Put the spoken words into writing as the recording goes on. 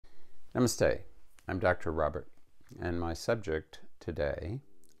Namaste. I'm Dr. Robert, and my subject today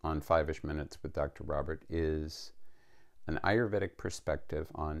on 5-ish Minutes with Dr. Robert is an Ayurvedic perspective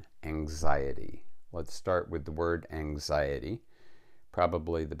on anxiety. Let's start with the word anxiety.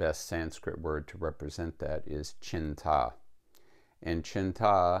 Probably the best Sanskrit word to represent that is chinta. And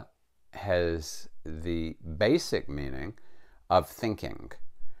chinta has the basic meaning of thinking,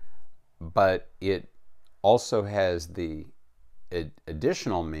 but it also has the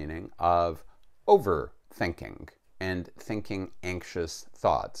additional meaning of overthinking and thinking anxious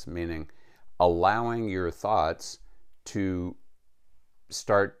thoughts, meaning allowing your thoughts to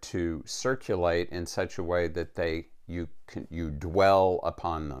start to circulate in such a way that you dwell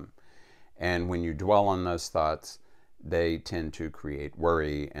upon them. And when you dwell on those thoughts, they tend to create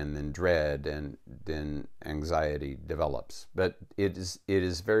worry and then dread, and then anxiety develops. But it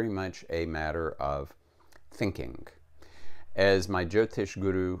is very much a matter of thinking. As my Jyotish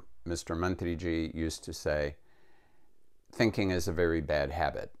guru, Mr. Mantriji, used to say, thinking is a very bad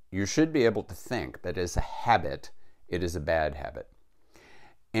habit. You should be able to think, but as a habit, it is a bad habit.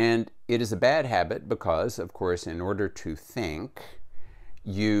 And it is a bad habit because, of course, in order to think,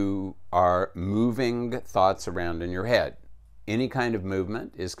 you are moving thoughts around in your head. Any kind of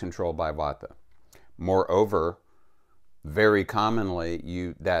movement is controlled by Vata. Moreover, very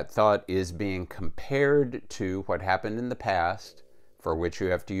commonly, that thought is being compared to what happened in the past, for which you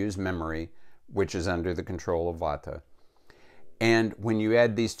have to use memory, which is under the control of Vata. And when you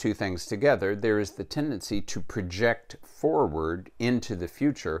add these two things together, there is the tendency to project forward into the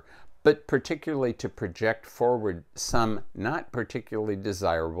future, but particularly to project forward some not particularly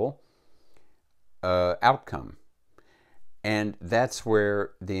desirable outcome. And that's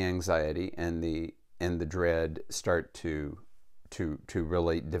where the anxiety and the dread start to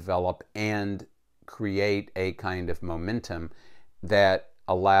really develop and create a kind of momentum that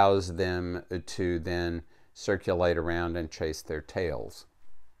allows them to then circulate around and chase their tails.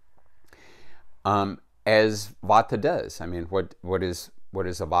 As Vata does. I mean, what is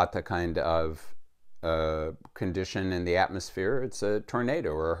a Vata kind of condition in the atmosphere? It's a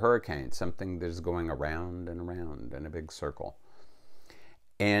tornado or a hurricane, something that is going around and around in a big circle.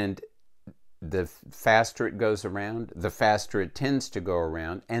 And the faster it goes around, the faster it tends to go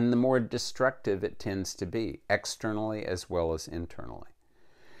around, and the more destructive it tends to be, externally as well as internally.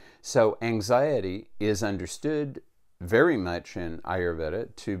 So anxiety is understood very much in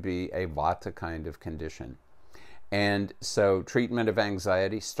Ayurveda to be a Vata kind of condition. And so treatment of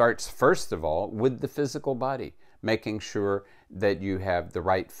anxiety starts, first of all, with the physical body, making sure that you have the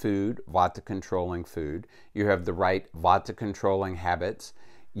right food, Vata-controlling food, you have the right Vata-controlling habits.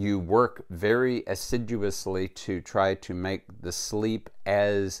 You work very assiduously to try to make the sleep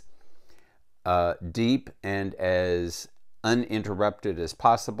as deep and as uninterrupted as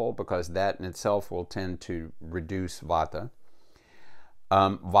possible, because that in itself will tend to reduce Vata.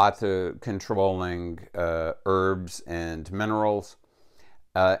 Vata controlling herbs and minerals,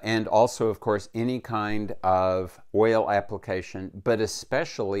 and also, of course, any kind of oil application, but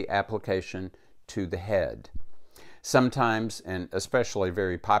especially application to the head. Sometimes, and especially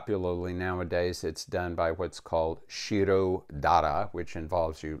very popularly nowadays, it's done by what's called Shiro Dara, which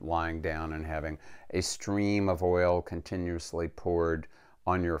involves you lying down and having a stream of oil continuously poured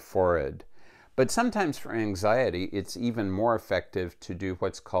on your forehead. But sometimes for anxiety, it's even more effective to do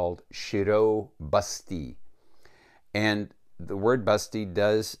what's called Shiro Basti. And the word Basti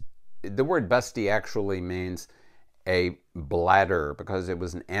actually means a bladder, because it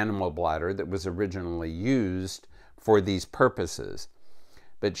was an animal bladder that was originally used for these purposes.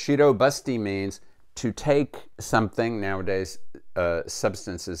 But Shiro Basti means to take something, nowadays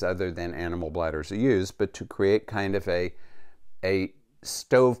substances other than animal bladders are used, but to create kind of a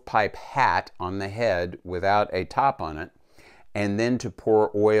stovepipe hat on the head without a top on it, and then to pour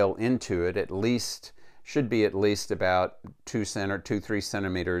oil into it, should be at least about 2-3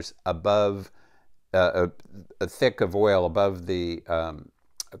 centimeters above, a thick of oil above the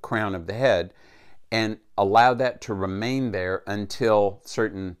crown of the head, and allow that to remain there until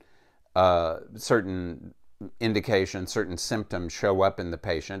certain indications, certain symptoms show up in the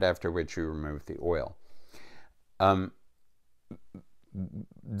patient, after which you remove the oil.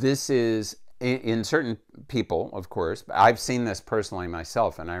 This is, in certain people, of course, I've seen this personally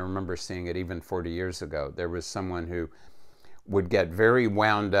myself, and I remember seeing it even 40 years ago. There was someone who would get very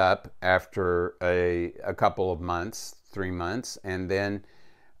wound up after a couple of months, 3 months, and then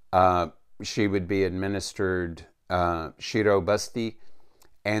she would be administered Shiro Basti,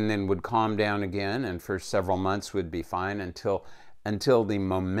 and then would calm down again, and for several months would be fine until the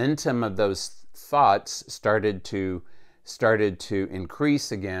momentum of those thoughts started to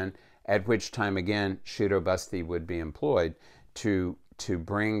increase again, at which time, again, Shirobasti would be employed to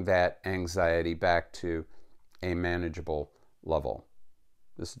bring that anxiety back to a manageable level.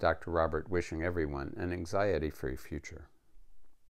 This is Dr. Robert wishing everyone an anxiety-free future.